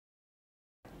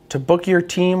To book your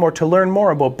team or to learn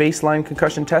more about baseline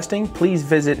concussion testing, please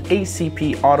visit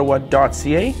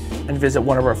acpottawa.ca and visit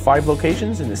one of our 5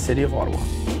 locations in the city of Ottawa.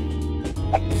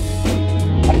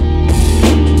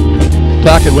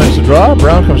 Tocchet wins the draw.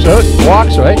 Brown comes out,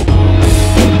 walks straight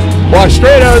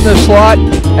out in the slot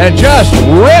and just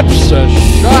rips a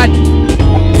shot.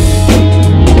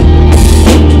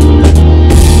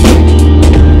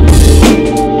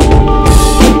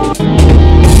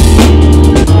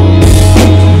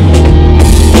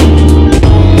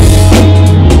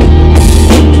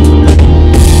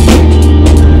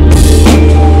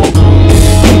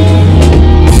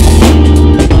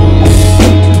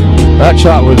 That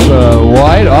shot was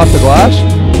wide, off the glass.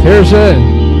 Here's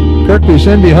Kirkby's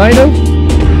in behind him.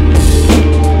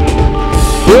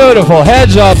 Beautiful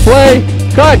heads-up play.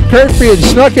 Caught Kirkby and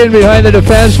snuck in behind the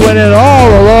defense, went in all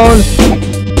alone.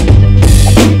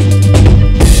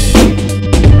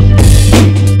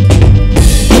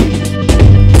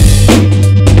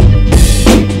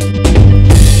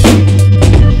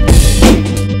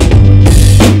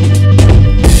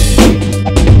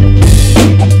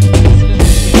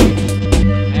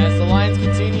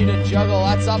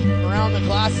 Around the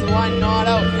glass of the line, not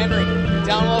out. Henry,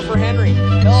 down low for Henry.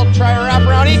 He'll try a wrap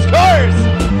around. He scores!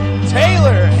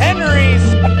 Taylor Henry's.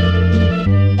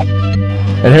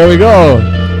 And here we go.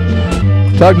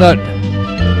 Tugnut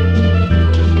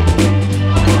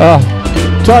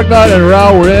and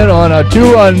Rao were in on a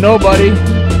 2 on nobody.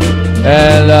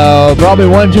 And probably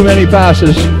one too many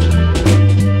passes.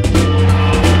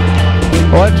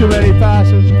 One too many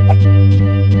passes.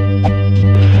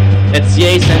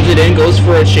 NCA sends it in, goes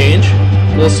for a change.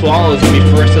 Will Swallows will be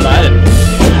first to that, and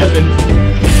 11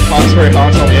 Hawkesbury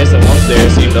Hawks on the ice at once there, it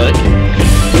seemed like.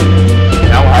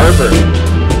 Now Harper,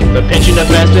 the pinching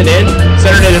defenseman in,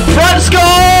 centered it in front,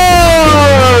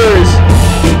 scores!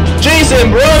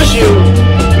 Jason Brochu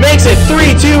makes it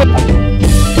 3-2.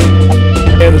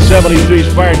 And the 73's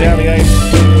fired down the ice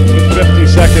with 50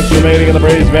 seconds remaining in the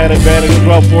Braves' advantage.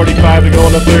 12:45 to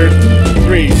go in the third.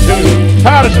 3-2.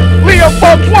 Patterson, Leo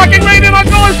Folks walking